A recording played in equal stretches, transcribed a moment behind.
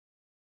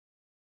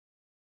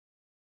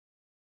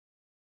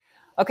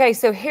Okay,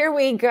 so here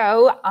we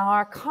go.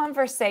 Our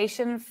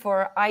conversation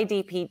for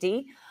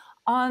IDPD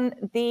on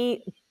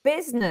the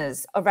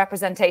business of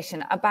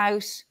representation,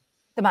 about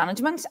the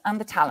management and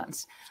the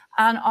talent.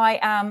 And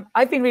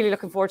I've been really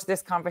looking forward to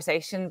this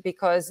conversation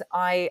because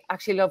I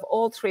actually love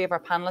all three of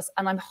our panelists,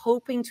 and I'm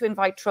hoping to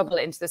invite trouble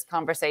into this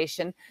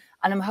conversation,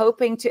 and I'm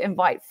hoping to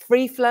invite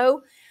free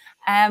flow.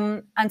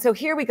 And so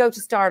here we go to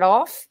start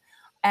off.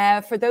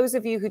 For those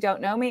of you who don't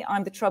know me,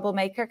 I'm the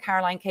troublemaker,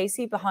 Caroline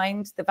Casey,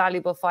 behind the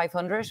valuable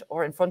 500,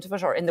 or in front of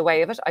it, or in the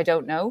way of it, I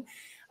don't know.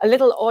 A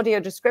little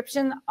audio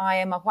description. I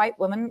am a white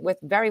woman with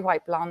very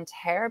white blonde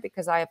hair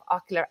because I have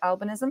ocular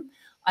albinism.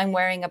 I'm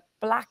wearing a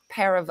black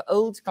pair of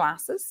old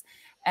glasses,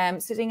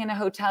 sitting in a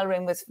hotel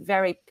room with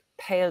very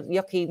pale,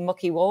 yucky,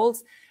 mucky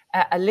walls,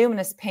 a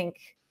luminous pink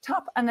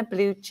top and a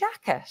blue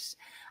jacket.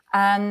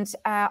 And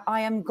I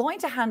am going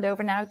to hand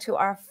over now to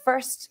our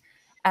first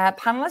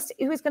panelist,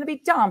 who is going to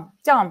be Dom.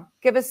 Dom,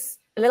 give us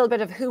a little bit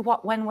of who,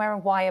 what, when, where,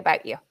 and why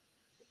about you.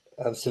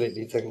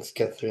 Absolutely. Thanks,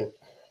 Catherine.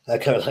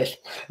 Caroline.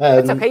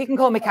 It's okay. You can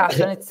call me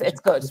Catherine. It's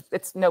good.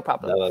 It's no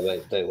problem. No, I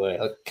won't. Don't worry.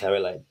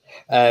 Caroline.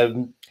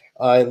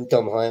 I'm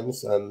Dom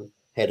Hyams. I'm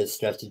head of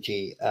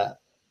strategy at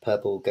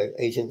Purple Goat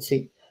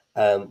Agency,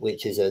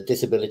 which is a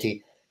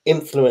disability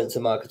influencer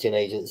marketing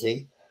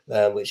agency,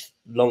 which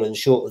long and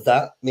short of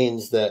that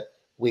means that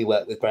we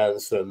work with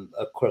brands from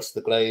across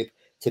the globe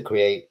to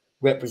create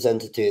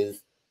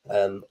representative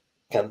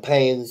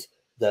campaigns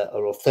that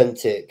are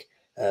authentic,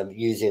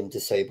 using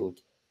disabled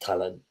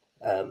talent,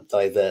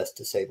 diverse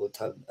disabled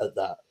talent at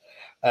that.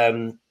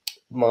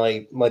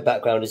 My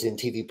background is in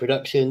TV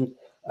production,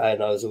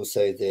 and I was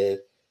also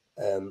the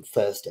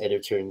first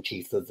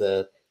editor-in-chief of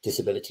the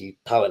Disability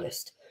Power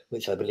List,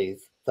 which I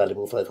believe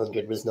Valuable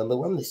 500 was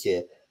 #1 this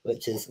year,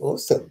 which is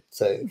awesome.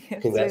 So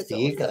yes, congrats to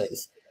you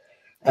guys.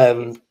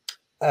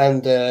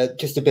 And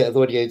just a bit of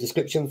audio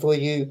description for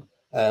you.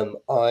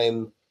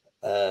 I'm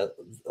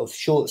of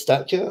short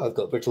stature. I've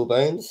got brittle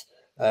bones.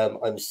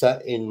 I'm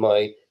sat in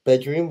my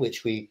bedroom,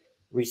 which we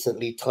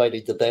recently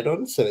tidied the bed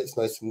on, so it's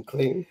nice and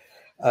clean.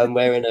 I'm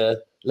wearing a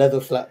leather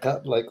flat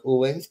cap, like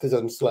always, because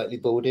I'm slightly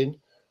balding,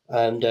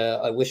 and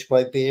I wish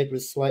my beard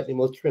was slightly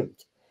more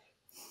trimmed.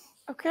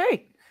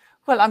 Okay.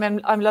 Well,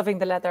 I'm loving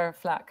the leather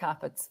flat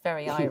cap. It's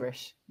very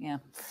Irish. Yeah.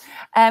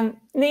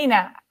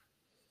 Nina,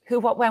 who,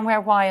 what, when,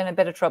 where, why, and a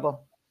bit of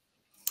trouble.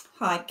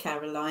 Hi,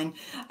 Caroline.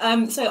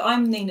 So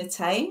I'm Nina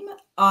Tame.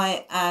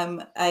 I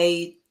am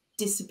a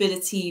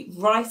disability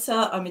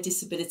writer. I'm a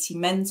disability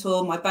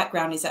mentor. My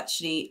background is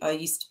actually, I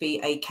used to be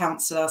a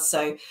counsellor,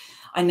 so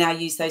I now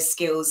use those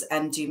skills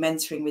and do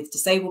mentoring with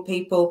disabled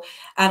people.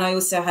 And I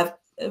also have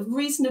a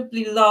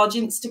reasonably large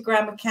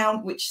Instagram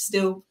account, which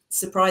still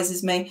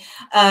surprises me.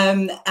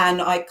 And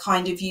I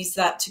kind of use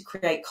that to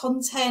create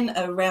content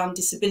around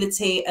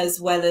disability,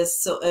 as well as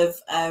sort of,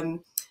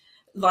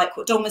 like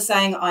what Dom was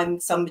saying, I'm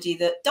somebody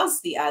that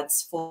does the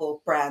ads for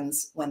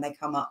brands when they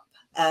come up.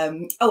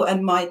 Oh,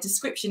 and my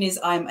description is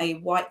I'm a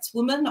white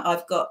woman.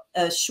 I've got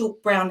a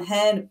short brown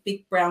hair and a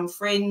big brown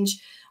fringe.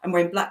 I'm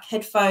wearing black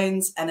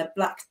headphones and a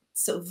black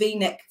sort of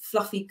V-neck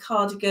fluffy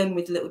cardigan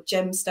with little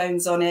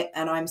gemstones on it.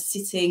 And I'm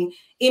sitting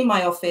in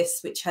my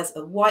office, which has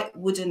a white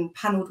wooden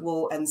panelled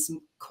wall and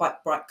some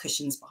quite bright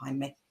cushions behind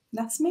me.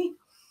 That's me.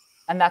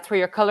 And that's where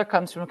your colour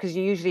comes from, because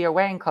you usually are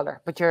wearing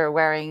colour, but you're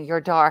wearing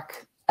your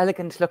dark,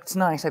 elegant look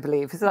tonight, I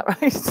believe. Is that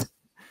right?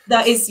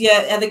 That is,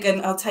 yeah,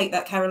 elegant. I'll take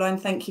that, Caroline.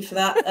 Thank you for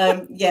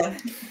that. Yeah,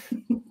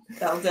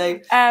 that'll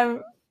do.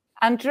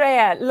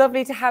 Andraéa,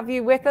 lovely to have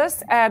you with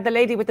us. The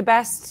lady with the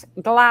best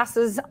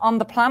glasses on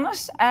the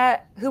planet.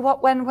 Who,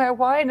 what, when, where,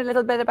 why, and a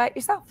little bit about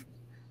yourself.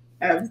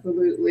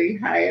 Absolutely.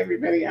 Hi,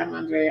 everybody. I'm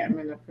Andraéa. I'm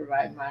going to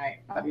provide my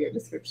audio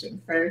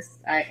description first.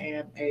 I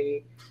am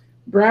a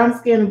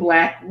brown-skinned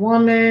Black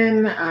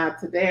woman.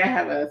 Today I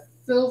have a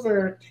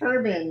silver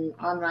turban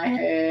on my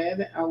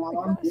head,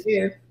 along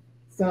with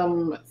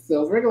some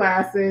silver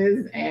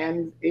glasses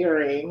and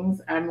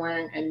earrings. I'm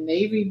wearing a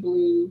navy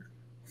blue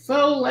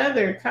faux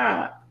leather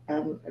top.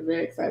 I'm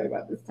very excited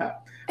about this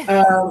top.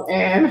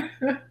 And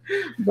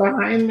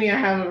behind me, I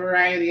have a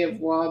variety of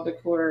wall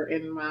decor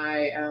in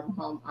my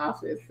home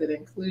office that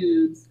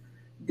includes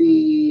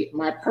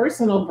my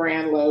personal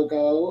brand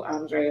logo,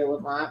 Andraéa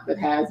LaVant, that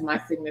has my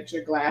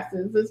signature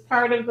glasses as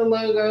part of the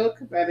logo,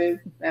 because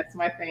that's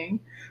my thing.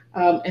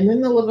 And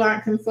then the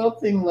LaVant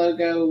Consulting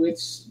logo,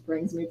 which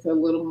brings me to a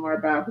little more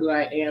about who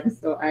I am.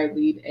 So I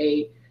lead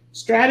a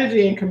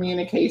strategy and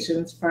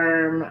communications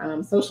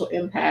firm, social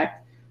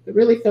impact, that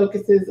really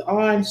focuses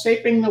on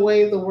shaping the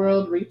way the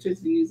world reaches,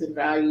 views, and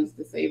values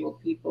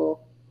disabled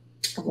people.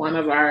 One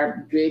of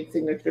our big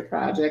signature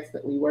projects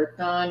that we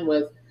worked on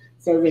was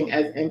serving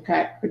as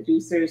impact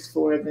producers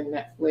for the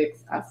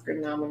Netflix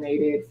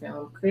Oscar-nominated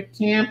film Crip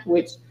Camp,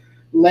 which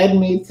led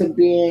me to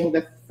being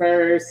the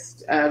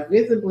first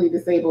visibly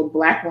disabled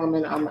Black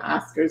woman on the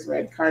Oscars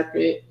red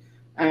carpet.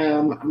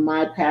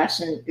 My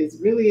passion is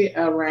really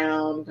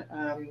around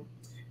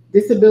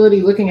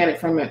disability, looking at it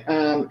from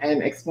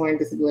and exploring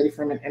disability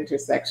from an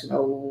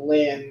intersectional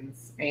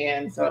lens.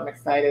 And so I'm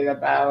excited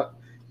about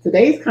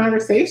today's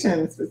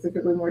conversation,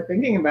 specifically more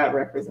thinking about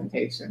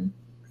representation.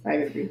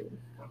 Excited to be here.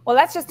 Well,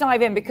 let's just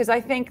dive in, because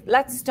I think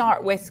let's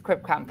start with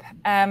Crip Camp.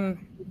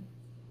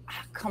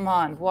 Come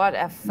on, what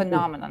a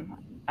phenomenon,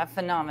 a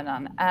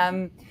phenomenon.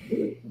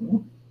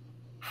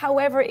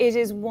 However, it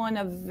is one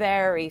of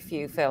very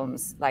few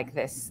films like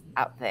this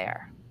out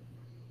there.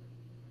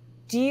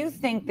 Do you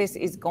think this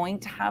is going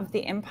to have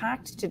the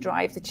impact to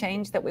drive the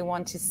change that we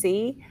want to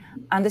see?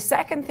 And the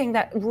second thing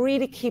that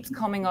really keeps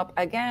coming up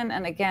again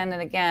and again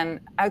and again,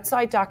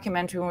 outside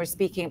documentary, when we're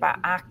speaking about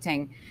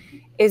acting,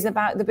 is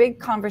about the big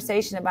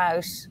conversation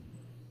about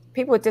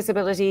people with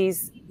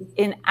disabilities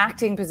in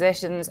acting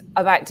positions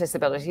about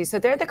disability. So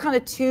they're the kind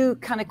of two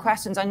kind of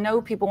questions I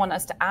know people want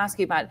us to ask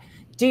you about.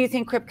 Do you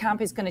think Crip Camp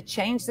is going to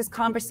change this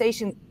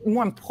conversation?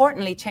 More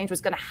importantly, change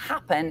what's going to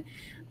happen,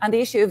 and the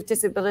issue of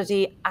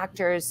disability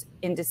actors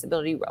in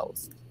disability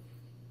roles?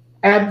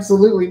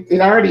 Absolutely.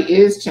 It already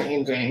is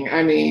changing.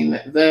 I mean,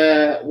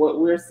 what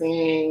we're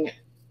seeing,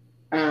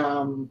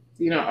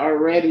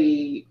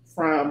 already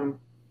from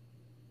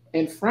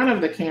in front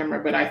of the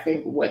camera, but I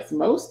think what's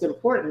most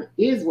important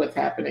is what's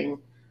happening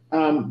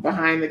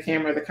behind the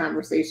camera, the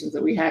conversations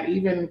that we had,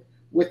 even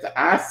with the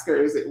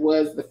Oscars. It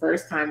was the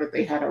first time that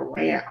they had a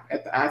ramp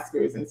at the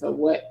Oscars. And so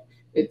what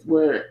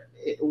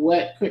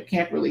Crip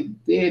Camp really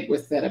did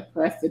was set a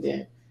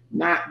precedent,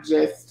 not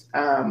just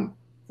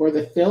for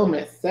the film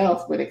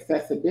itself, but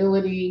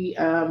accessibility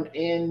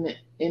in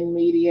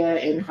media,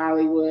 in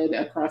Hollywood,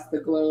 across the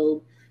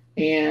globe.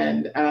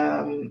 And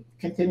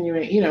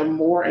continuing,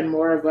 more and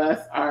more of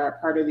us are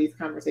part of these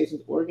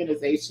conversations.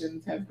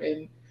 Organizations have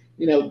been,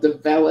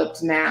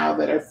 developed now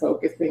that are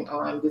focusing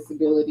on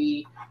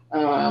disability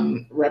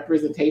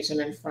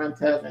representation in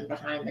front of and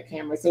behind the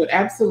camera. So it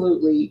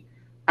absolutely,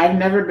 I'm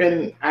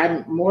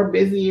more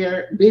busy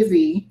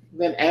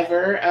than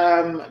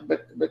ever,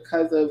 but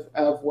because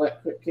of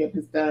what Crip Camp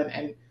has done.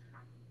 And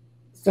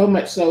so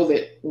much so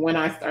that when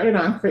I started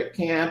on Crip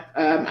Camp,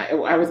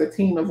 I was a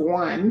team of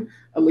one,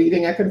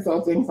 leading a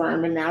consulting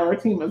firm, and now we're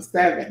a team of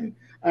 7.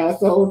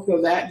 So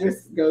that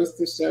just goes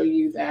to show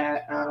you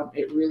that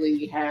it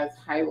really has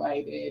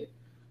highlighted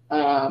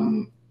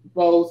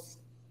both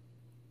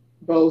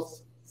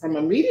from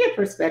a media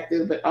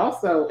perspective, but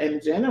also in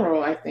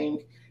general, I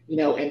think,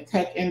 in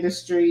tech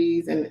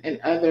industries and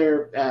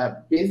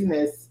other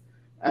business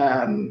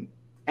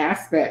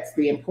aspects,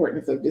 the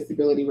importance of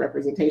disability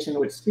representation,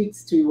 which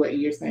speaks to what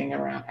you're saying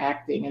around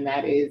acting. And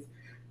that is,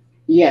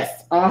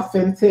 yes,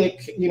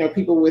 authentic,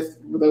 people with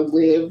the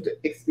lived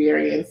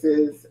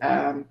experiences.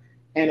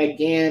 And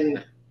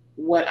again,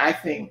 what I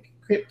think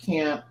Crip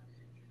Camp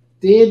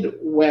did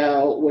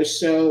well was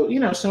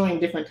showing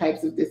different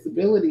types of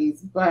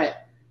disabilities,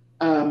 but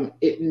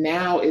it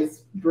now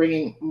is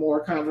bringing more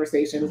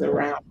conversations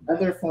around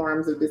other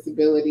forms of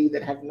disability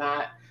that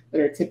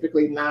are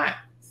typically not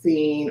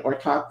seen or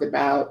talked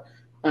about,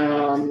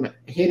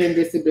 hidden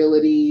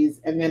disabilities,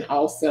 and then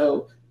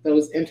also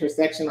those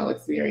intersectional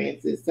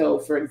experiences. So,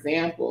 for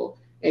example,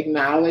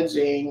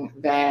 acknowledging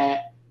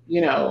that,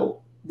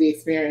 the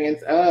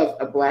experience of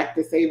a Black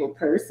disabled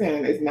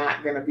person is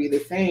not going to be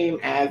the same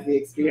as the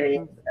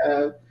experience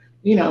of,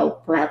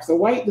 perhaps a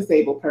white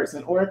disabled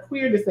person or a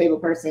queer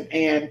disabled person.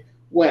 And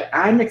what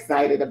I'm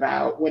excited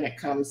about when it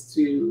comes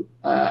to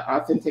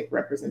authentic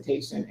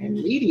representation in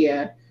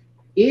media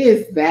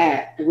is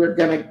that we're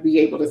going to be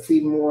able to see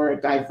more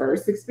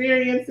diverse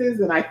experiences.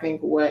 And I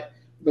think what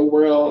the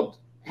world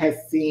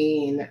has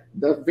seen,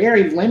 the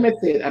very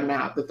limited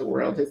amount that the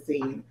world has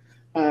seen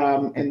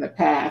in the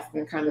past,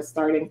 and kind of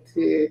starting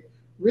to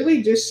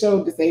really just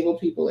show disabled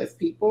people as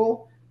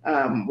people,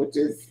 which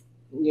is,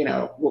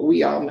 what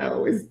we all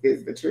know is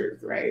the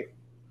truth, right?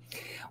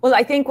 Well,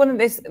 I think one of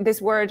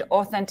this word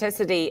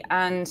authenticity,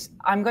 and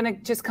I'm going to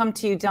just come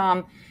to you,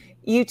 Dom.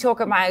 You talk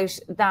about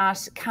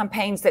that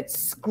campaigns that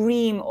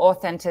scream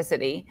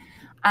authenticity.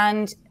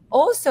 And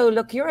also,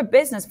 look, you're a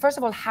business. First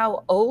of all,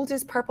 how old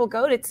is Purple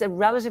Goat? It's a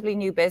relatively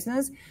new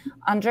business.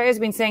 Andrea's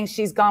been saying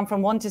she's gone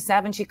from 1 to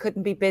 7. She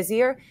couldn't be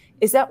busier.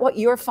 Is that what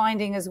you're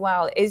finding as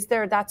well? Is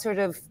there that sort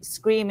of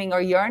screaming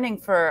or yearning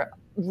for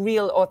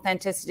real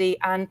authenticity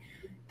and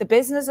the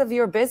business of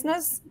your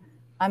business?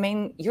 I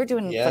mean, you're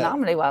doing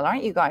phenomenally well,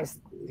 aren't you guys?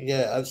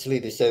 Yeah,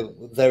 absolutely. So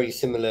very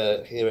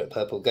similar here at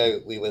Purple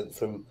Goat. We went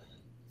from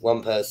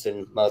one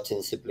person,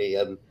 Martin Sibley,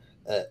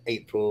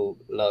 April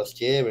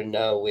last year, and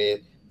now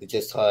we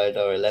just hired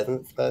our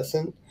 11th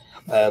person,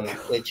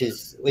 which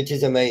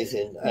is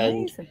amazing.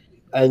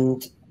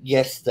 And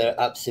yes, there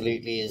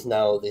absolutely is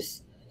now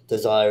this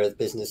desire of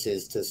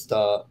businesses to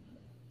start,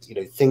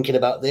 thinking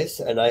about this.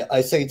 And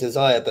I say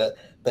desire, but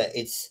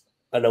it's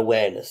an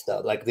awareness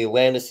now. Like, the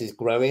awareness is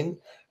growing,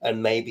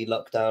 and maybe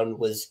lockdown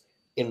was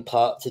in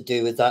part to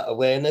do with that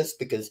awareness,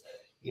 because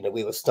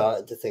we were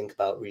starting to think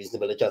about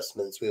reasonable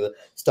adjustments. We were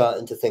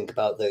starting to think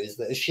about those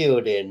that are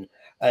shielding,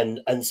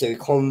 and so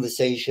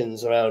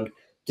conversations around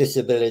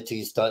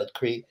disability started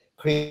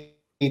creeping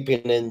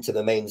into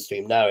the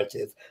mainstream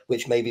narrative,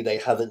 which maybe they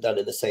haven't done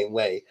in the same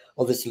way.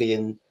 Obviously,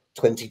 in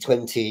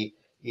 2020,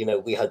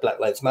 we had Black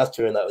Lives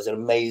Matter, and that was an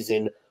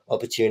amazing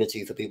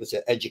opportunity for people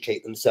to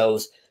educate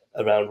themselves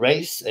around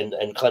race and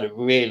kind of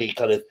really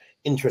kind of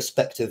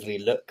introspectively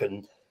look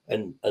and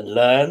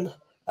learn.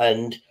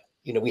 And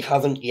you know, we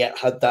haven't yet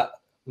had that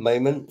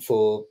moment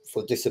for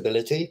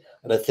disability,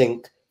 and I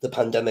think the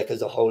pandemic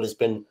as a whole has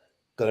been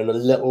going a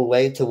little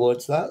way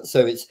towards that.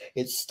 So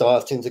it's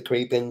starting to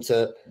creep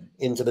into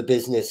the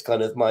business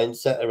kind of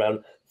mindset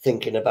around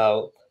thinking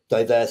about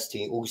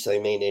diversity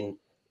also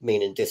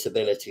meaning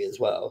disability as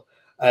well.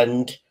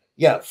 And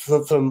yeah,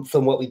 from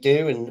what we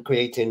do and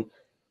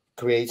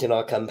creating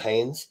our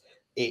campaigns,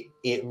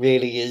 it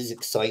really is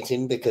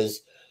exciting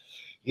because,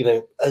 you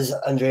know, as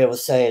Andraéa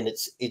was saying,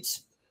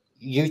 it's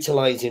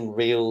utilizing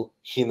real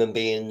human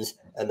beings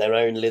and their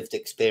own lived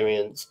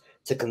experience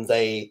to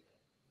convey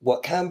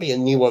what can be a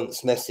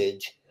nuanced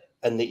message,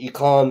 and that you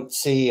can't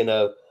see in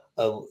a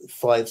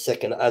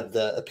 5-second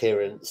advert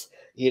appearance.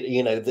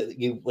 You know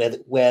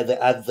that where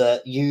the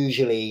advert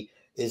usually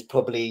is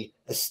probably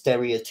a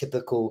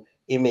stereotypical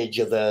image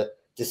of a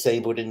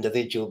disabled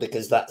individual,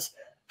 because that's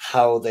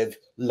how they've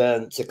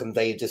learned to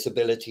convey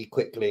disability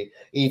quickly,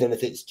 even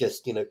if it's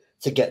just, you know,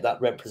 to get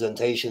that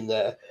representation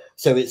there.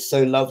 So it's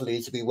so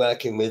lovely to be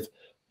working with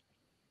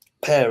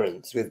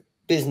parents, with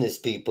business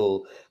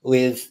people,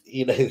 with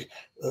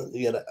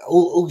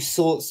all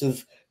sorts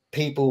of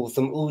people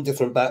from all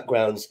different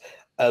backgrounds,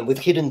 with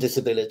hidden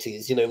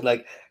disabilities, you know,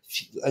 like,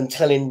 and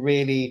telling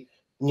really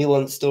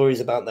nuanced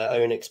stories about their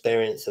own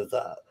experience of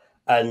that.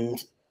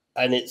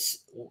 And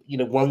it's, you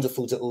know,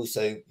 wonderful to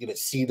also, you know,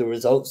 see the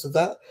results of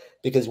that,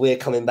 because we're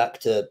coming back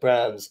to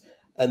brands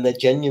and they're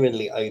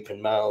genuinely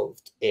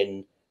open-mouthed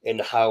in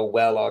how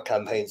well our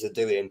campaigns are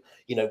doing.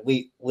 You know,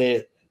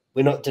 we're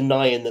not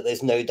denying that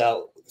there's no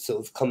doubt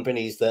sort of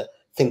companies that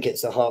think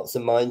it's a hearts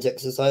and minds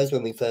exercise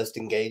when we first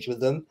engage with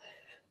them,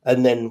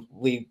 and then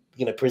we,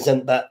 you know,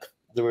 present back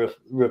the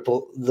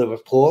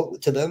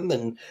report to them,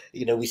 and,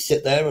 you know, we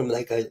sit there and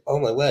they go, oh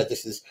my word,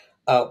 this has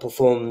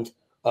outperformed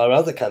our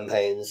other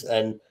campaigns,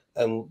 and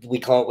we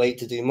can't wait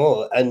to do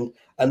more. And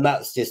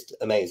that's just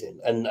amazing.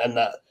 And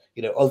that,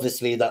 you know,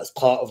 obviously that's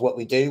part of what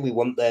we do. We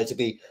want there to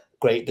be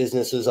great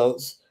business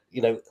results,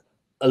 you know,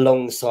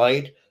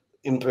 alongside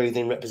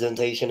improving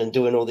representation and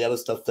doing all the other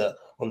stuff that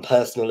on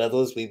personal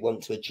levels we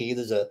want to achieve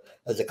as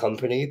a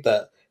company.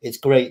 But it's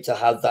great to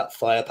have that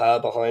firepower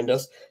behind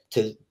us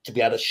to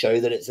be able to show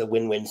that it's a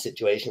win-win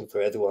situation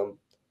for everyone.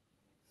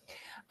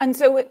 And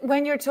so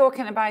when you're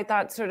talking about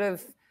that sort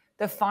of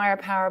the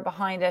firepower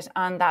behind it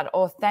and that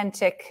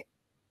authentic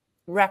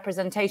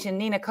representation,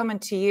 Nina, coming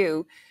to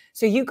you.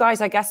 So you guys,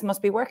 I guess,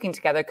 must be working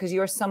together because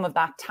you're some of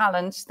that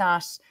talent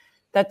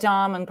that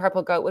Dom and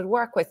Purple Goat would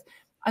work with.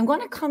 I'm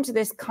going to come to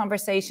this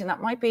conversation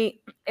that might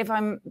be, if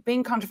I'm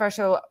being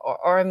controversial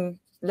or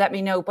let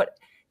me know, but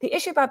the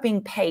issue about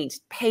being paid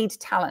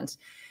talent.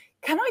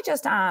 Can I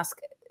just ask,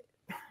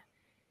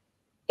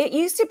 it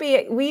used to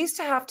be, we used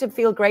to have to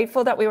feel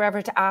grateful that we were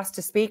ever asked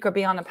to speak or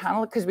be on a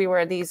panel because we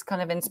were these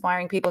kind of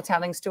inspiring people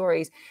telling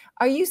stories.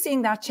 Are you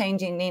seeing that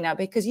changing, Nina?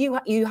 Because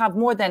you have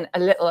more than a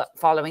little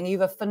following, you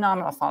have a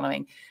phenomenal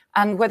following.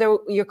 And whether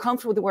you're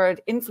comfortable with the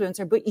word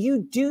influencer, but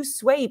you do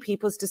sway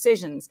people's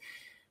decisions.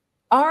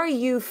 Are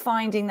you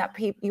finding that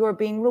you're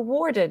being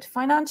rewarded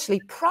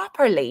financially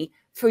properly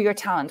for your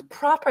talent,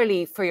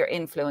 properly for your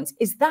influence?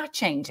 Is that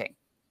changing?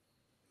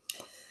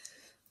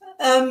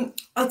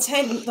 I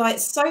tend, like,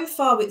 so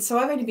far, so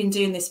I've only been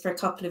doing this for a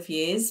couple of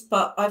years,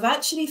 but I've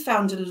actually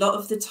found a lot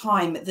of the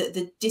time that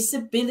the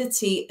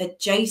disability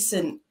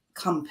adjacent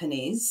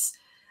companies,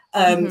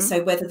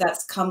 so whether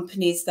that's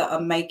companies that are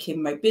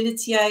making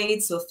mobility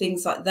aids or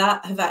things like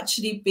that, have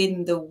actually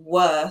been the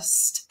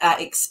worst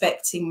at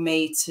expecting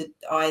me to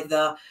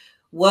either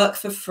work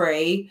for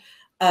free,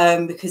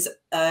 because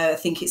I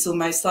think it's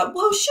almost like,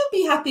 well, she'll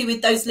be happy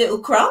with those little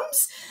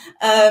crumbs,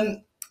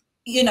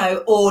 you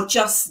know, or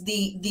just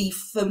the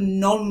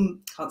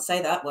can't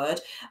say that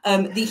word,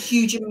 the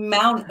huge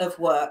amount of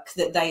work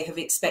that they have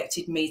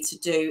expected me to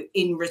do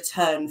in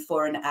return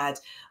for an ad.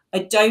 I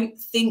don't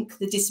think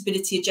the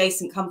disability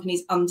adjacent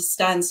companies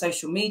understand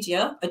social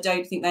media. I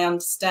don't think they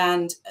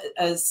understand,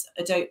 I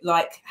don't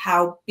like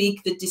how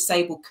big the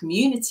disabled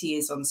community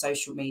is on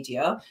social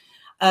media.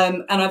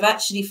 And I've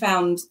actually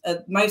found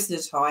most of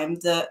the time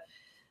that,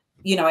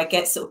 you know, I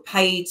get sort of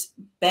paid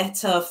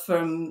better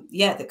from,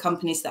 the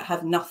companies that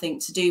have nothing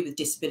to do with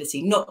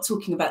disability, not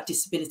talking about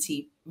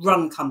disability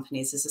run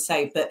companies, as I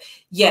say, but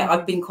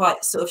I've been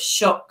quite sort of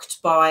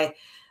shocked by,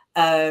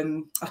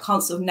 I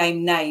can't sort of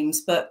name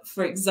names, but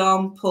for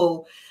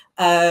example,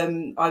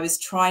 I was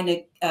trying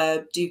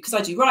to because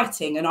I do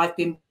writing, and I've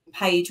been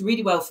paid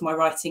really well for my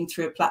writing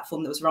through a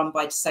platform that was run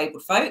by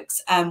disabled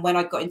folks. And when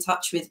I got in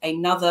touch with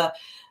another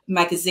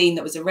magazine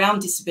that was around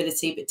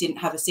disability but didn't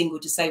have a single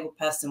disabled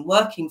person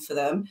working for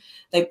them,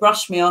 they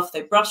brushed me off.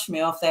 They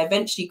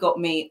eventually got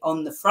me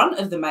on the front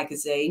of the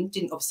magazine,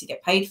 didn't obviously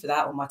get paid for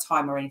that or my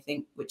time or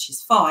anything, which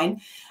is fine.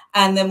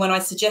 And then when I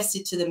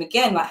suggested to them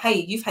again, like,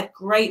 hey, you've had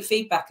great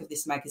feedback of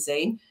this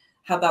magazine,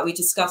 how about we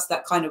discuss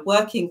that kind of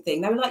working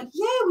thing? They were like,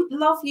 yeah, we'd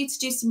love you to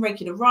do some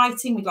regular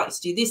writing, we'd like you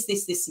to do this,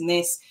 this, this and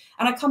this.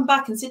 And I come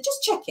back and said,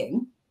 just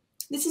checking,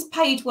 this is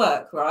paid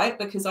work, right?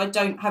 Because I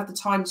don't have the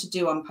time to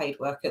do unpaid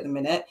work at the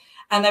minute.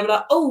 And they were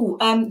like, oh,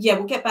 yeah,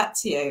 we'll get back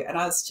to you. And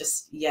I was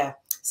just, yeah.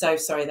 So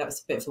sorry, that was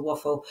a bit of a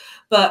waffle,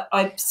 but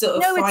I'm sort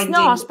of it's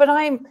not. But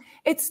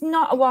it's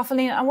not a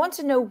waffling. I want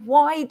to know,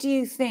 why do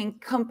you think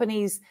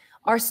companies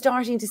are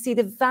starting to see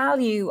the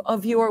value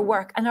of your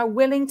work and are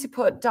willing to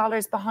put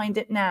dollars behind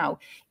it now?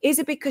 Is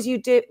it because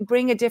you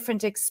bring a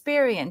different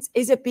experience?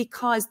 Is it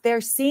because they're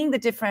seeing the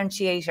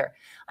differentiator?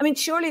 I mean,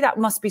 surely that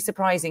must be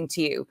surprising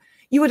to you.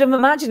 You would have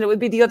imagined it would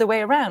be the other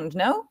way around,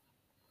 no?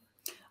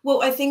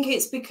 Well, I think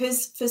it's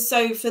because for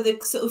the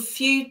sort of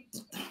few,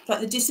 like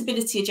the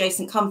disability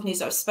adjacent companies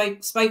that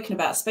I've spoken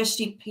about,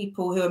 especially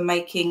people who are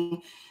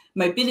making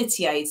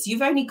mobility aids,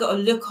 you've only got to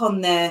look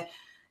on their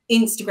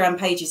Instagram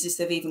pages, if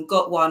they've even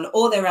got one,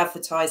 or their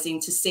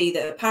advertising, to see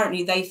that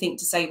apparently they think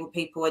disabled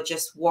people are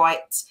just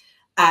white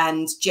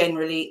and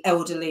generally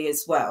elderly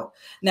as well.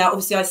 Now,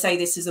 obviously, I say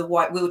this as a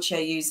white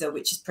wheelchair user,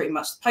 which is pretty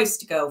much the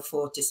poster girl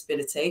for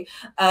disability.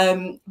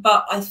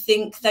 But I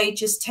think they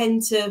just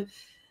tend to,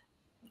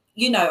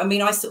 you know, I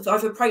mean,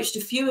 I've approached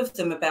a few of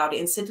them about it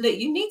and said, look,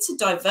 you need to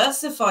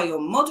diversify your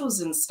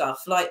models and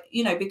stuff, like,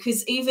 you know,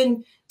 because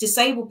even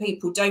disabled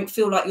people don't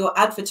feel like you're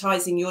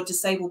advertising your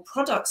disabled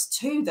products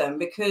to them,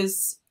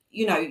 because,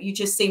 you know, you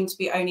just seem to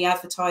be only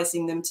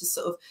advertising them to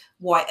sort of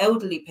white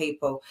elderly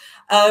people.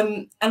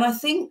 And I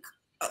think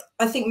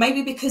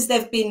maybe because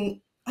they've been,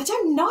 I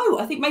don't know,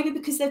 I think maybe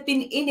because they've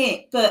been in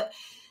it, but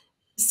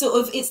sort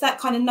of, it's that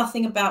kind of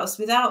nothing about us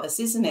without us,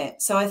 isn't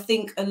it? So I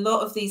think a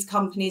lot of these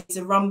companies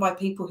are run by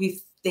people who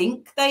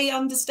think they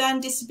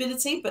understand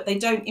disability, but they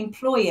don't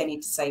employ any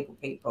disabled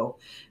people.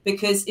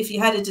 Because if you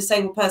had a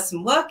disabled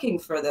person working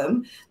for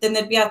them, then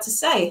they'd be able to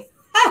say,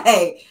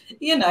 hey,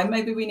 you know,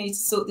 maybe we need to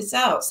sort this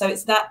out. So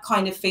it's that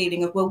kind of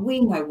feeling of, well, we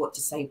know what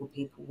disabled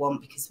people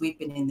want because we've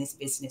been in this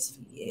business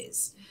for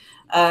years.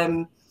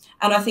 And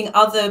I think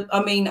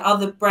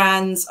other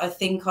brands, I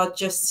think, are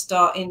just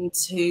starting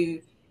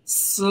to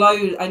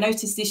slowly. I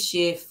noticed this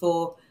year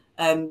for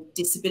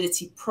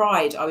Disability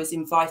Pride, I was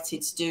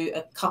invited to do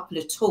a couple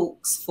of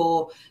talks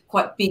for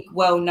quite big,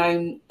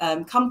 well-known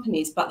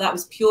companies, but that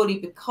was purely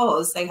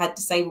because they had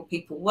disabled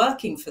people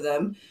working for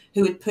them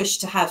who had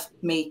pushed to have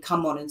me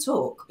come on and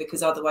talk,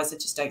 because otherwise I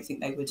just don't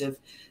think they would have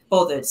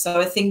bothered.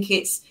 So I think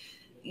it's,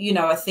 you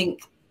know, I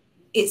think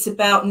it's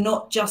about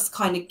not just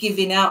kind of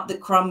giving out the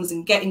crumbs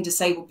and getting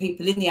disabled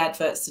people in the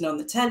adverts and on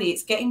the telly.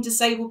 It's getting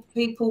disabled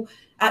people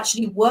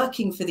actually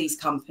working for these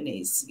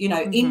companies, you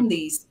know, in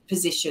these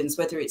positions,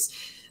 whether it's,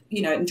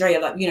 you know,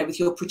 Andraéa, like, you know, with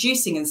your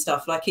producing and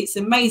stuff, like, it's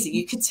amazing.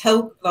 You could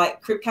tell,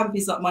 like, Crip Camp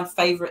is like my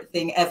favorite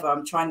thing ever.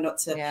 I'm trying not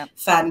to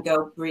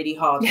fangirl really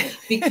hard,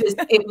 because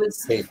it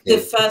was the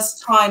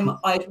first time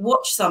I'd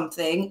watched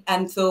something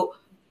and thought,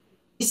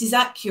 this is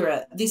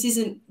accurate. This is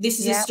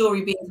a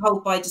story being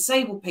told by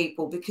disabled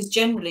people, because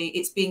generally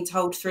it's being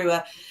told through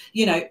a,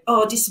 you know,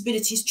 oh,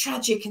 disability is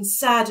tragic and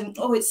sad and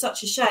oh, it's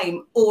such a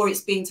shame, or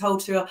it's being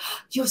told through a,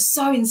 you're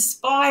so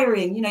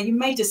inspiring, you know, you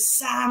made a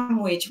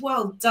sandwich,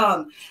 well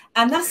done.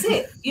 And that's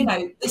it. You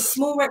know, the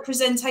small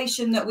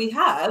representation that we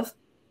have,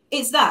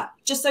 it's that,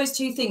 just those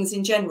two things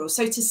in general.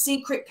 So to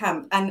see Crip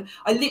Camp, and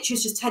I literally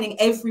was just telling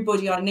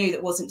everybody I knew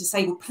that wasn't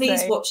disabled,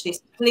 please watch this,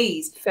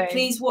 please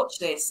watch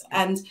this.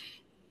 And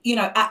you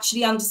know,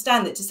 actually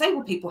understand that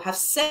disabled people have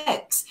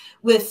sex,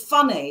 we're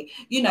funny,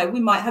 you know,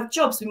 we might have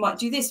jobs, we might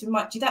do this, we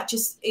might do that.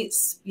 Just,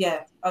 it's,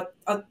 yeah,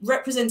 a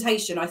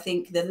representation, I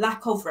think the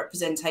lack of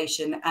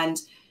representation and,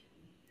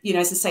 you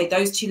know, as I say,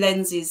 those two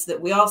lenses that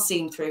we are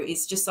seeing through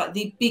is just like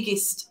the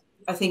biggest,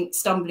 I think,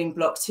 stumbling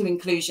block to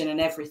inclusion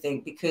and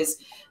everything, because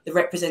the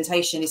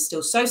representation is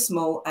still so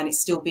small and it's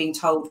still being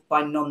told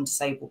by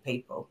non-disabled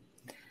people.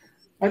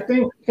 I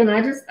think,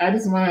 I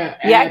just want to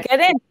add, yeah,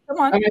 get in, come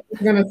on. I'm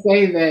just going to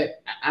say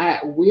that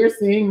we're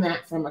seeing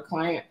that from a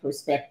client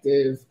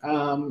perspective.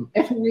 And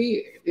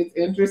it's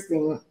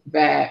interesting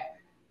that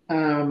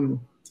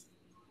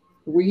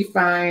we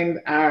find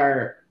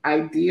our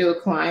ideal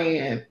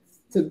clients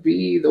to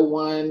be the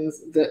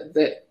ones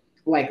that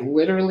like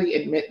literally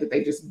admit that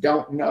they just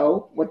don't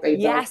know what they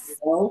don't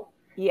know.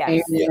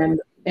 Yes. And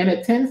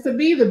it tends to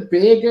be the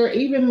bigger,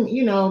 even,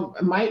 you know,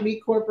 it might be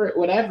corporate,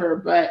 whatever,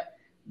 but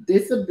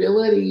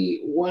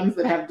disability, ones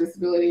that have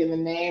disability in the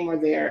name,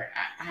 or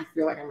I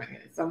feel like I'm in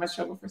so much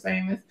trouble for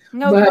saying this.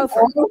 No, go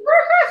for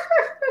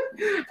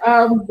it.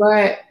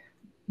 But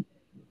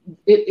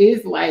it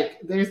is like,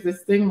 there's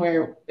this thing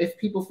where if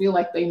people feel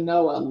like they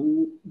know,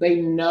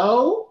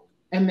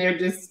 and they're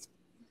just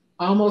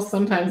almost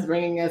sometimes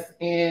bringing us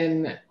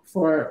in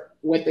for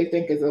what they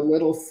think is a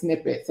little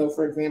snippet. So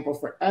for example,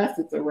 for us,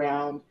 it's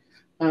around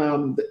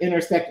the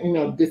intersection, you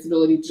know,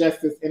 disability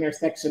justice,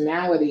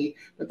 intersectionality,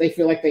 but they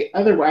feel like they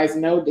otherwise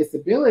know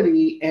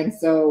disability. And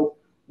so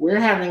we're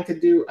having to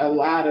do a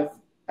lot of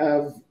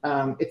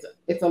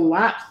it's a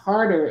lot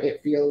harder,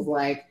 it feels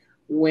like,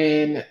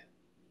 when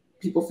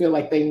people feel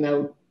like they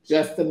know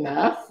just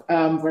enough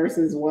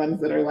versus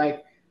ones that are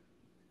like,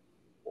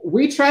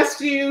 we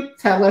trust you,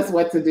 tell us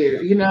what to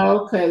do, you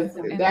know, because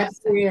that's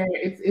where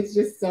it's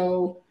just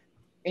so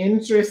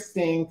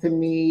interesting to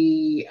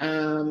me.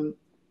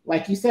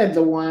 Like you said,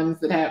 the ones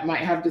that might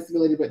have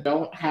disability but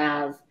don't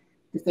have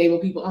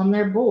disabled people on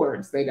their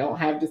boards. They don't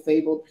have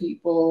disabled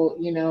people,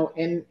 you know,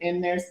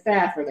 in their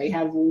staff, or they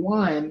have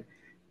one.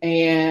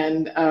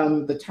 And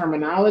the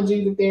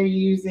terminology that they're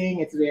using,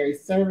 it's very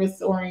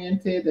service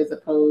oriented as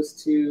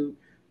opposed to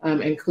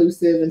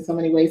inclusive in so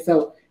many ways.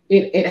 So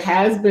it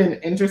has been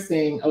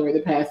interesting over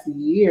the past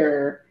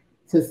year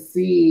to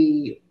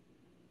see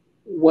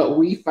what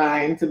we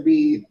find to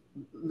be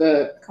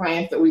the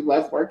clients that we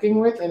love working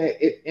with. And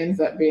it ends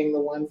up being the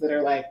ones that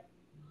are like,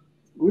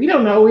 we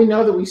don't know. We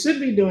know that we should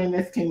be doing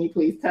this. Can you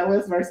please tell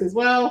us? Versus,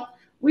 well,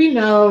 we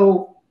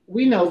know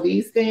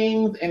these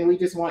things, and we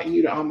just want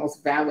you to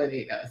almost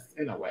validate us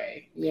in a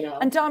way, you know.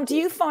 And Dom, do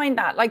you find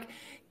that, like,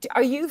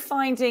 are you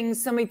finding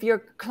some of your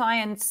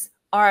clients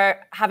are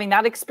having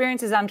that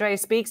experience as Andraéa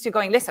speaks to,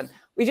 going, listen,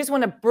 we just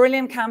want a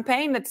brilliant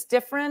campaign that's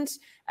different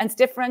and it's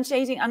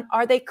differentiating? And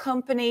are they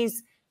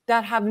companies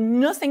that have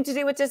nothing to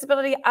do with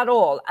disability at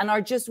all and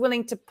are just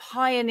willing to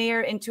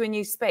pioneer into a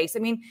new space? I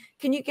mean,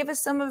 can you give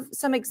us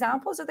some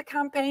examples of the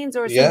campaigns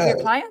or some of your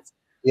clients?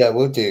 Yeah,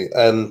 we'll do.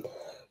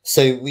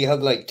 So we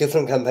have like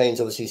different campaigns,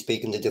 obviously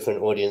speaking to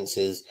different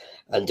audiences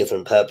and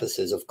different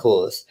purposes, of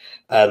course.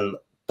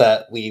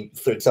 But we,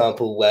 for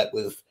example, work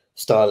with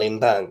Starling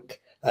Bank,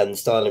 and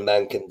Starling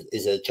Bank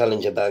is a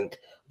challenger bank,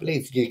 I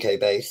believe UK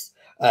based.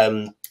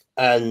 And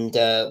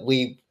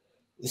we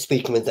were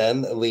speaking with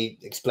them, and we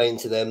explained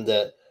to them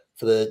that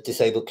for the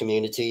disabled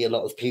community, a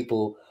lot of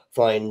people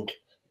find,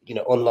 you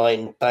know,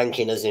 online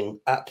banking, as in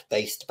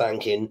app-based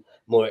banking,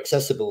 more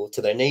accessible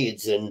to their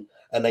needs, and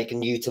they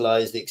can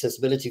utilize the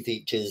accessibility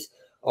features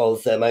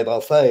of their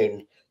mobile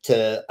phone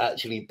to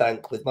actually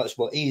bank with much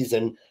more ease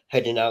than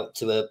heading out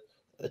to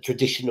a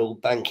traditional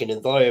banking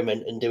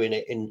environment and doing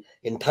it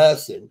in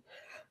person.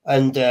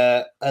 And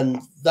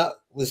that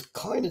was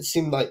kind of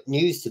seemed like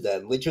news to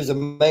them, which was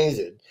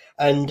amazing.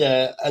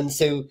 And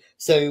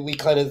so we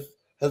kind of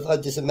have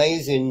had this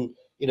amazing,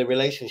 you know,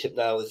 relationship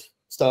now with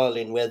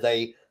Starling, where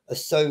they are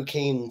so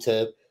keen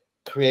to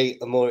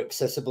create a more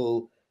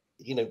accessible,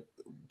 you know,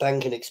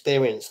 banking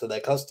experience for their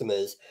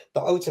customers.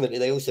 But ultimately,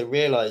 they also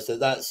realize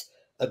that that's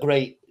a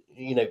great,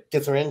 you know,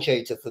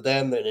 differentiator for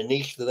them and a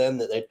niche for them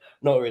that they'd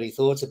not really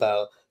thought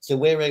about. So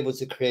we're able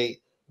to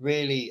create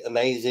really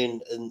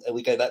amazing, and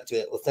we go back to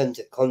it,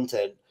 authentic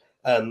content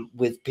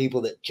with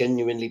people that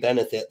genuinely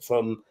benefit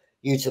from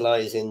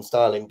utilizing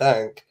Starling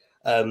Bank.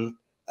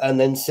 And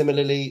then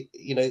similarly,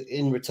 you know,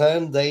 in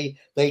return, they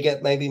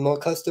get maybe more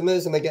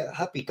customers, and they get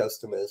happy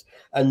customers.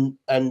 And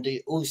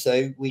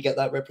also we get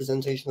that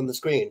representation on the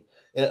screen.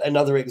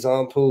 Another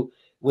example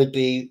would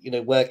be, you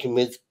know, working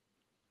with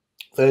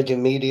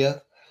Virgin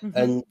Media.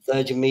 And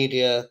Virgin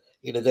Media,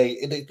 you know,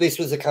 this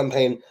was a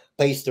campaign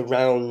based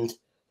around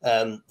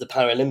the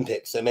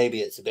Paralympics, so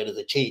maybe it's a bit of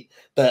a cheat,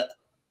 but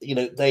you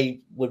know,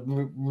 they were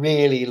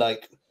really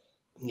like,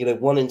 you know,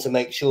 wanting to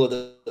make sure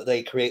that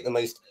they create the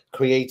most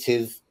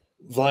creative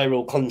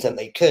viral content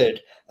they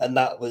could, and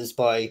that was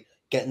by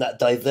getting that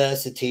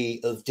diversity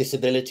of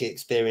disability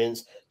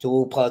experience to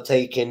all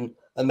partake in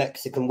a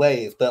Mexican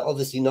wave. But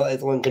obviously not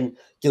everyone can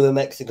do a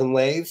Mexican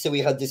wave, so we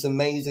had this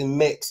amazing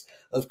mix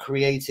of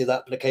creative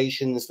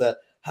applications for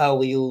how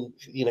we all,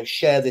 you know,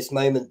 share this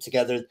moment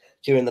together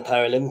during the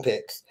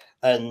Paralympics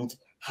and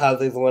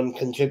have everyone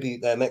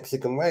contribute their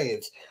Mexican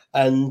waves.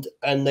 And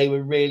they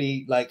were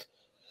really like,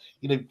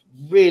 you know,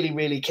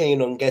 really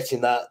keen on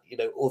getting that, you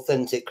know,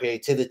 authentic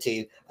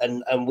creativity,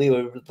 and we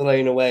were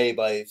blown away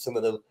by some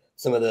of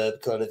the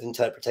kind of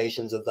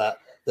interpretations of that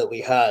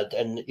we had,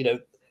 and you know,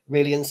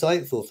 really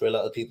insightful for a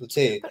lot of people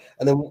too.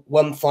 And then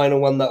one final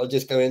one that I'll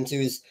just go into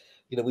is,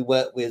 you know, we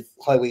worked with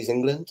Highways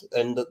England,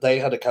 and they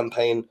had a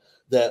campaign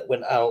that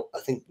went out, I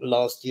think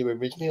last year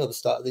originally, or the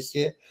start of this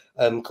year,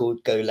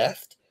 called Go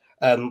Left,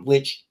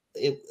 which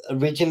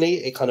originally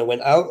it kind of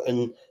went out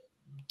and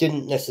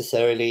didn't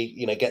necessarily,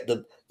 you know, get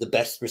the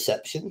best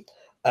reception.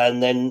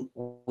 And then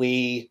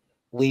we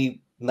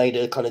made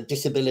a kind of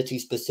disability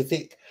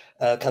specific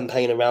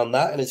campaign around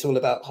that, and it's all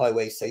about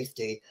highway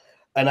safety.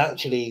 And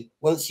actually,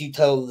 once you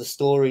tell the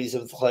stories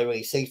of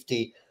highway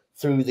safety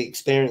through the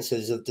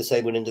experiences of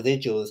disabled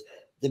individuals,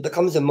 it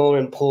becomes a more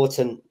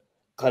important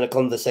kind of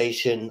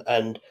conversation,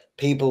 and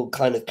people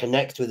kind of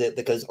connect with it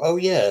because, oh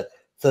yeah,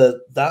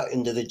 for that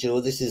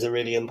individual, this is a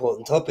really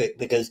important topic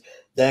because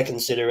their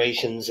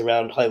considerations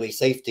around highway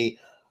safety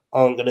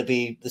aren't going to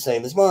be the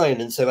same as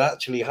mine. And so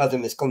actually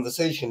having this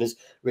conversation is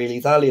really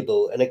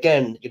valuable. And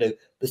again, you know,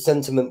 the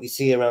sentiment we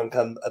see around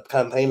a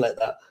campaign like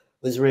that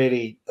was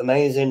really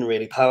amazing,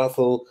 really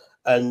powerful,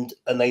 and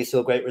they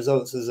saw great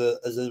results as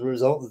a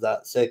result of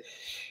that. So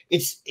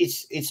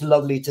it's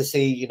lovely to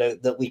see, you know,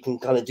 that we can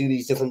kind of do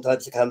these different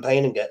types of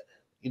campaign and get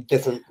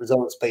different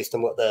results based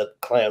on what the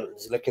client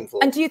is looking for.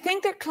 And do you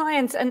think their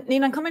clients, and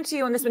Nina, I'm coming to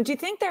you on this one, do you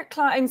think their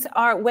clients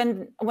are,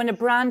 when a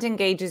brand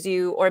engages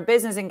you or a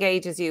business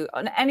engages you,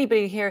 on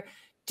anybody here,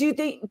 do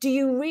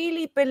you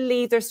really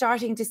believe they're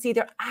starting to see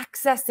they're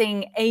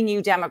accessing a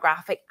new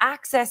demographic,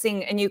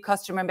 accessing a new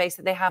customer base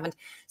that they haven't?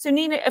 So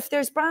Nina, if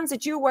there's brands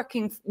that you're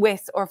working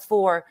with or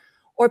for,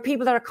 or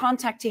people that are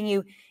contacting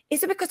you,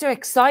 is it because they're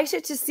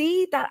excited to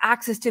see that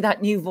access to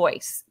that new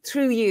voice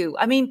through you?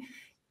 I mean,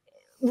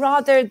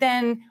 rather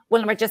than,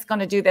 well, we're just going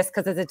to do this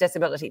because it's a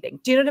disability thing.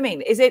 Do you know what I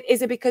mean? Is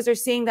it because they're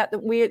seeing that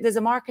there's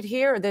a market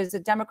here, or there's a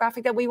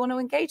demographic that we want to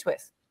engage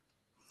with?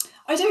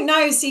 I don't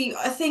know. See,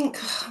 I think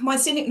my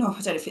cynical, no,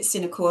 I don't know if it's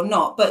cynical or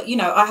not, but, you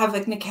know, I have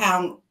an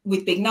account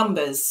with big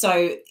numbers.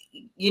 So,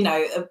 you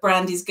know, a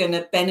brand is going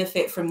to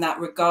benefit from that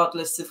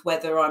regardless of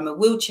whether I'm a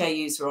wheelchair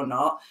user or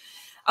not.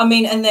 I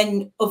mean, and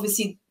then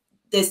obviously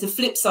there's the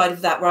flip side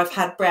of that, where I've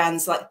had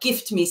brands like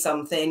gift me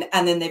something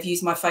and then they've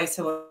used my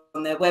photo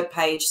on their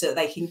webpage so that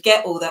they can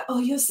get all that, oh,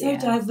 you're so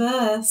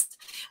diverse,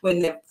 when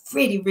they're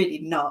really, really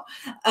not.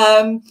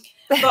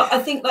 But I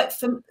think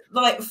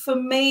for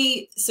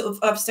me,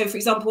 sort of, so for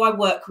example, I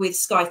work with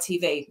Sky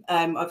TV.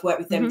 I've worked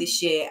with them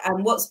this year,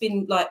 and what's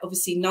been like,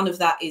 obviously none of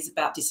that is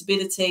about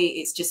disability.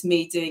 It's just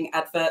me doing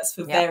adverts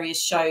for various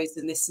shows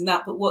and this and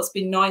that. But what's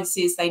been nice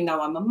is they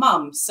know I'm a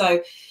mum.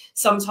 So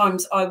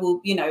sometimes I will,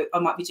 you know, I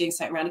might be doing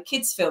something around a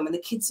kids film and the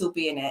kids will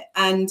be in it.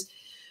 And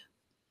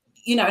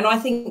you know, and I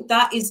think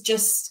that is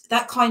just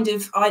that kind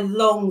of, I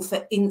long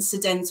for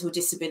incidental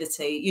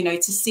disability, you know,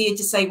 to see a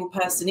disabled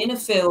person in a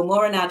film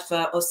or an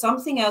advert or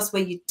something else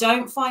where you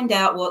don't find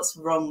out what's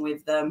wrong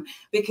with them,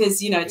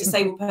 because, you know, a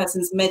disabled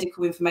person's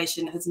medical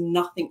information has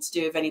nothing to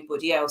do with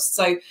anybody else.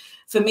 So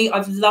for me,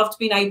 I've loved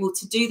being able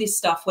to do this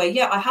stuff where,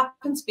 yeah, I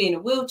happen to be in a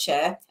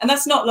wheelchair, and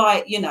that's not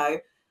like, you know,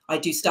 I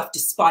do stuff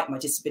despite my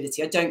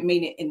disability. I don't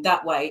mean it in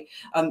that way.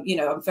 You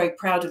know, I'm very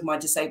proud of my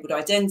disabled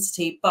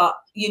identity, but,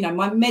 you know,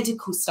 my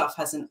medical stuff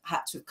hasn't had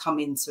to have come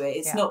into it.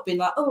 It's not been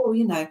like, oh,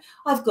 you know,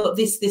 I've got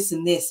this, this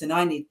and this, and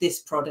I need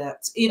this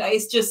product. You know,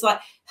 it's just like,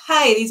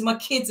 hey, these are my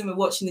kids and we're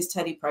watching this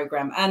telly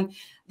program. And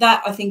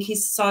that, I think,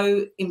 is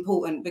so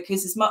important,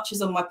 because as much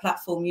as on my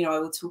platform, you know, I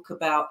will talk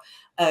about,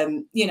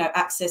 you know,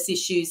 access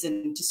issues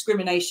and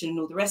discrimination and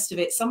all the rest of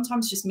it.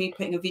 Sometimes just me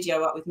putting a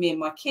video up with me and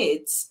my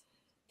kids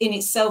in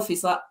itself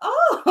is like,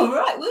 oh,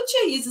 right,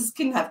 wheelchair users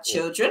can have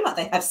children, like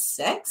they have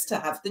sex to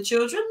have the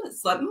children.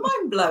 It's like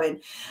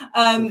mind-blowing.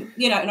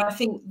 You know, and I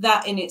think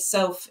that in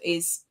itself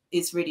is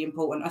really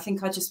important. I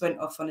think I just went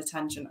off on a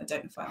tangent. I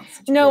don't know if I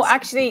answered. No,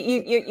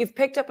 actually, you've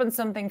picked up on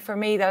something for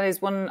me that is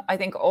one I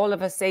think all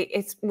of us say.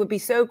 It would be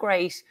so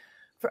great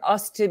for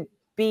us to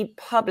be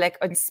public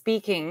and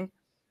speaking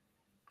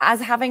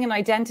as having an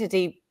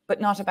identity,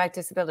 but not about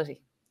disability.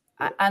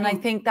 And I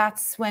think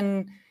that's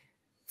when,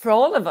 for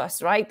all of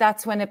us, right,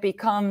 that's when it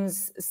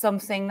becomes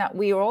something that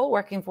we are all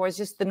working for, is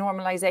just the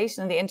normalization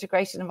and the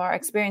integration of our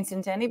experience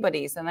into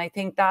anybody's. And I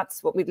think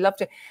that's what we'd love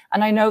to.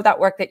 And I know that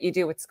work that you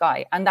do with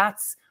Sky, and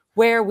that's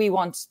where we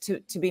want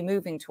to be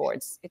moving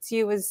towards. It's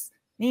you as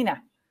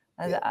Nina,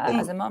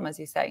 as a mum, as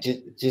you say.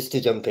 Just to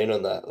jump in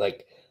on that,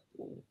 like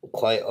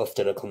quite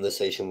often a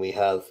conversation we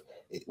have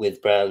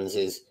with brands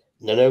is,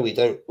 no, we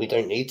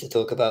don't need to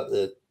talk about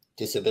the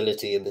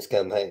disability in this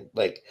campaign.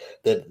 Like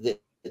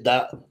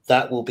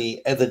that will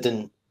be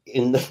evident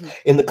in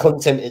the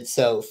content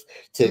itself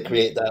to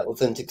create that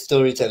authentic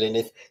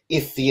storytelling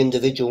if the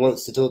individual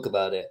wants to talk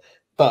about it.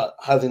 But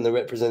having the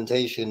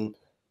representation,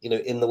 you know,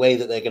 in the way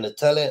that they're going to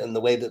tell it and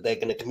the way that they're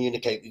going to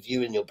communicate with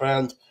you and your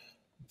brand,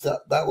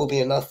 that will be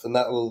enough, and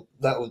that will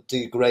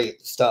do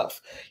great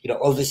stuff. You know,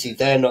 obviously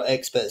they're not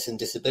experts in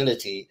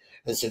disability,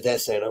 and so they're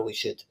saying, oh, we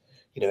should,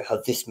 you know,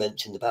 have this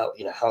mentioned about,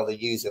 you know, how they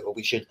use it, or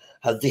we should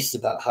have this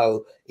about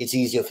how it's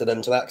easier for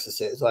them to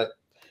access it. It's like,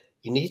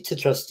 you need to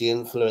trust the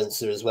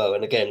influencer as well.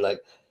 And again, like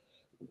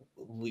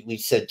we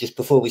said just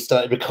before we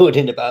started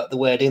recording about the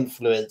word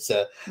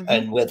influencer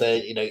and whether,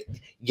 you know,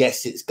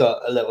 yes, it's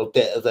got a little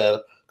bit of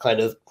a kind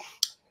of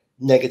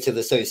negative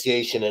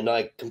association, and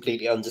I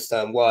completely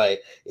understand why.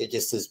 It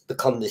just has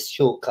become this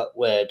shortcut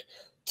word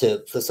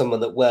for someone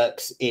that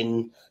works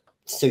in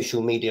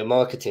social media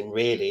marketing,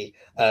 really.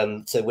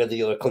 So whether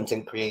you're a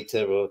content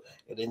creator or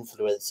an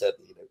influencer,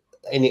 you know,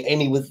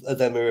 any of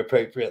them are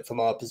appropriate from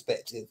our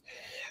perspective.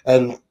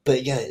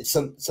 But yeah,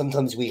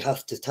 sometimes we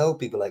have to tell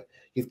people, like,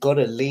 you've got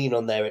to lean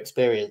on their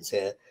experience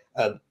here,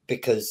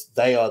 because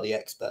they are the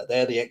expert.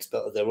 They're the expert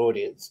of their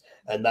audience,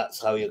 and that's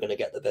how you're going to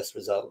get the best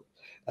result.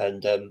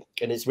 And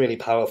it's really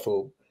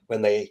powerful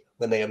when they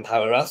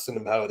empower us and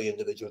empower the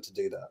individual to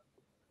do that.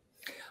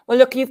 Well,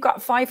 look, you've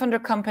got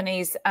 500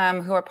 companies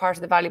who are part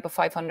of the Valuable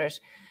 500.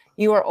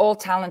 You are all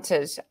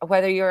talented,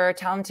 whether you're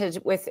talented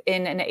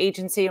within an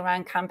agency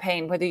around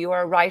campaign, whether you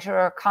are a writer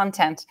or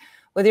content,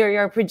 whether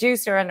you're a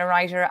producer and a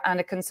writer and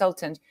a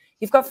consultant.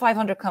 You've got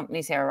 500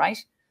 companies here, right?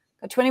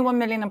 Got 21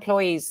 million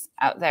employees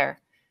out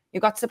there.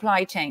 You've got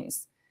supply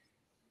chains.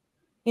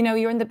 You know,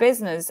 you're in the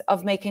business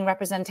of making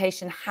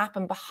representation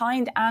happen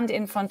behind and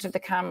in front of the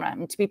camera,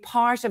 and to be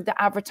part of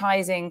the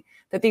advertising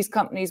that these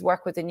companies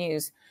work with the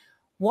news.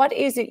 What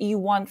is it you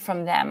want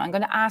from them? I'm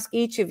going to ask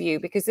each of you,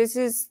 because this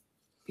is,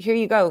 here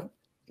you go.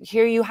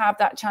 Here you have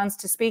that chance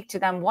to speak to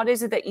them. What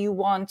is it that you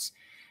want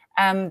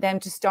them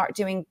to start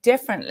doing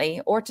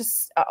differently or to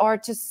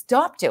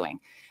stop doing.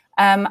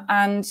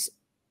 And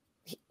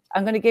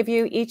I'm going to give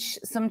you each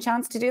some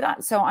chance to do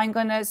that. So I'm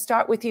going to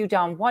start with you,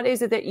 Dom. What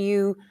is it that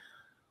you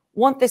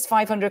want this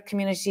 500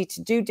 community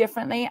to do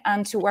differently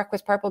and to work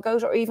with Purple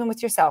Goat or even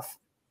with yourself?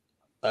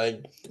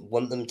 I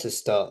want them to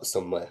start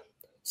somewhere.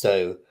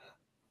 So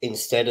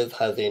instead of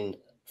having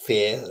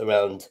fear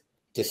around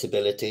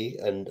disability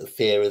and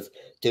fear of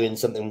doing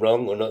something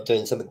wrong or not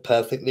doing something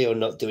perfectly or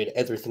not doing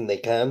everything they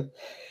can,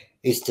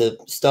 is to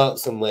start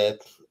somewhere,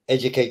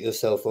 educate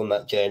yourself on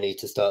that journey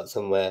to start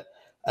somewhere,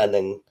 and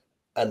then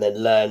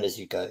learn as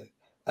you go.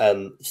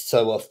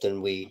 So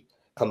often we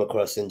come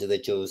across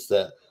individuals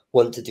that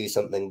want to do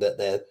something that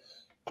they're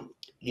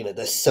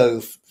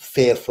so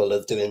fearful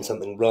of doing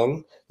something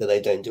wrong that they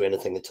don't do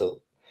anything at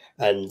all.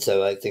 And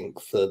so I think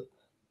for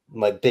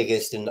my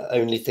biggest and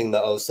only thing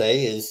that I'll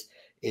say is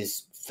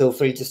feel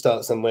free to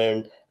start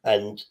somewhere,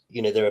 and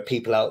there are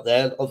people out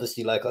there,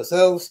 obviously like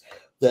ourselves,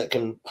 that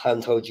can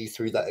handhold you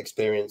through that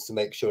experience to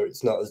make sure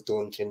it's not as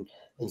daunting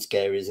and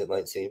scary as it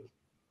might seem.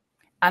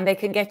 And they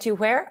can get you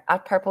where?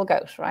 At Purple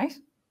Goat, right?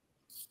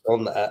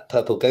 At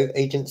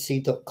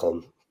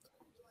purplegoatagency.com.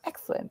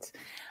 Excellent.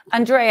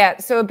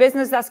 Andraéa, so a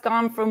business that's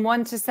gone from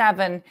 1 to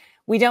 7,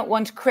 we don't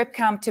want Crip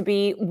Camp to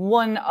be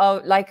one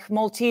of, like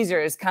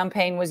Maltesers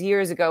campaign was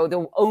years ago,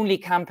 the only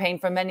campaign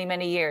for many,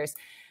 many years.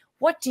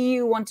 What do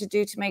you want to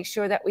do to make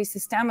sure that we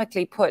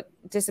systemically put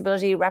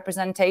disability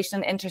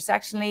representation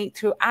intersectionally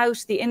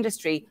throughout the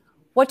industry?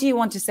 What do you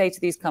want to say to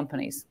these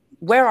companies?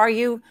 Where are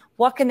you?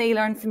 What can they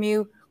learn from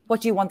you?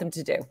 What do you want them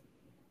to do?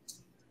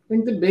 I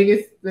think the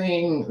biggest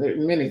thing, there are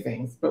many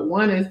things, but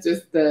one is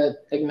just the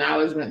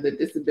acknowledgement that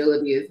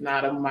disability is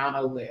not a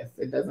monolith.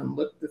 It doesn't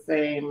look the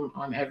same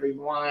on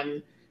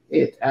everyone.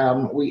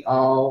 We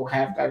all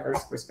have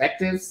diverse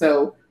perspectives.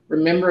 So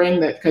remembering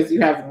that because you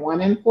have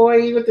one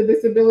employee with a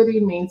disability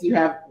means you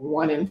have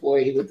one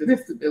employee with a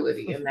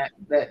disability, and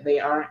that they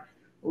aren't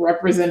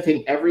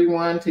representing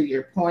everyone. To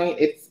your point,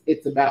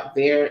 it's about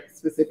their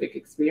specific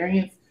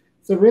experience.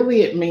 So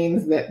really it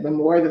means that the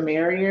more the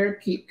merrier.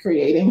 Keep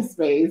creating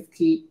space,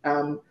 keep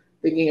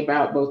thinking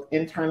about both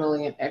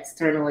internally and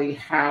externally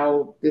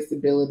how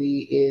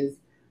disability is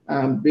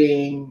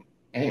being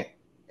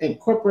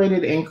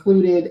incorporated,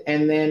 included,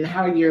 and then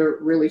how you're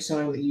really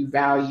showing that you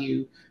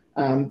value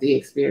the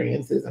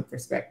experiences and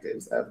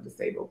perspectives of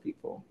disabled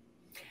people.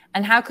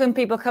 And how can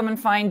people come and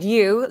find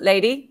you,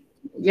 lady?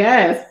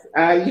 Yes,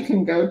 you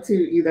can go to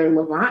either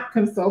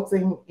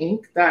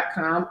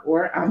LaVantConsultingInc.com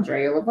or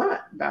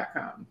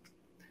AndraéaLaVant.com.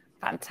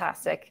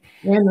 Fantastic.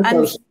 And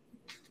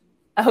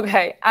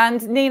okay,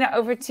 and Nina,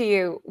 over to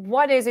you.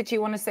 What is it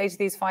you want to say to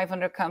these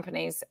 500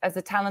 companies as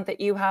the talent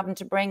that you happen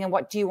to bring, and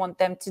what do you want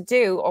them to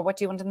do, or what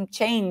do you want them to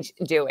change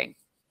doing?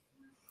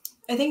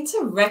 I think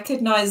to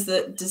recognize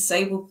that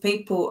disabled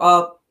people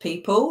are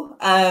people,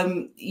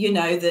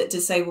 that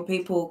disabled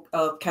people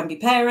can be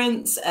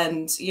parents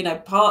and,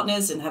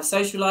 partners and have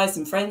social lives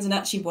and friends and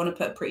actually want to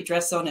put a pretty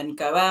dress on and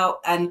go out,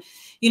 and,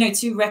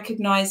 to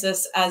recognize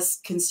us as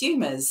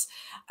consumers.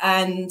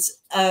 And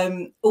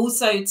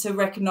also to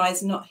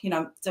recognize, not,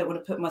 don't want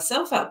to put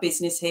myself out of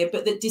business here,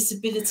 but that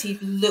disability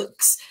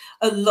looks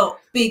a lot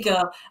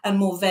bigger and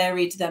more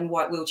varied than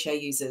white wheelchair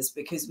users,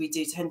 because we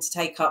do tend to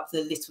take up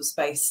the little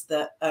space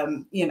that,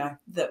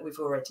 that we've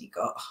already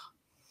got.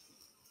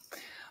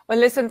 Well,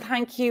 listen,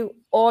 thank you,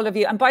 all of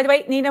you. And by the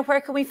way, Nina, where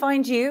can we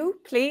find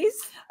you, please?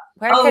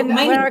 Where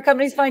our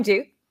companies find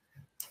you?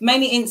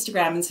 Mainly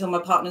Instagram until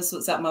my partner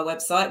sorts out my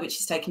website, which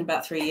has taken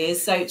about 3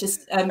 years. So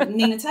just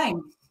Nina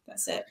Tame.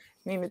 That's it.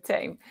 Nina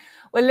Tame.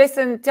 Well,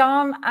 listen,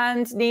 Dom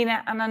and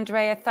Nina and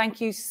Andraéa, thank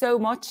you so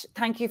much.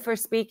 Thank you for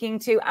speaking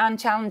to and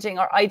challenging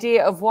our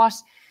idea of what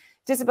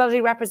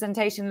disability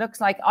representation looks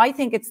like. I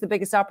think it's the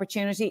biggest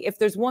opportunity. If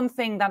there's one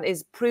thing that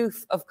is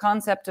proof of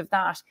concept of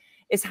that,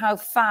 is how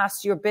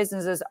fast your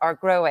businesses are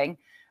growing.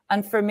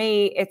 And for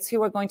me, it's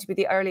who are going to be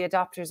the early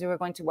adopters who are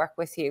going to work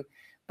with you.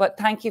 But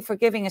thank you for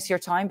giving us your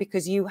time,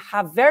 because you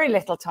have very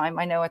little time,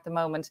 I know, at the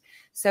moment.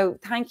 So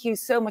thank you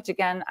so much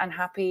again, and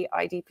happy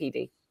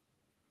IDPD.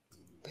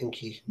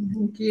 Thank you.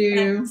 Thank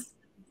you. Thanks.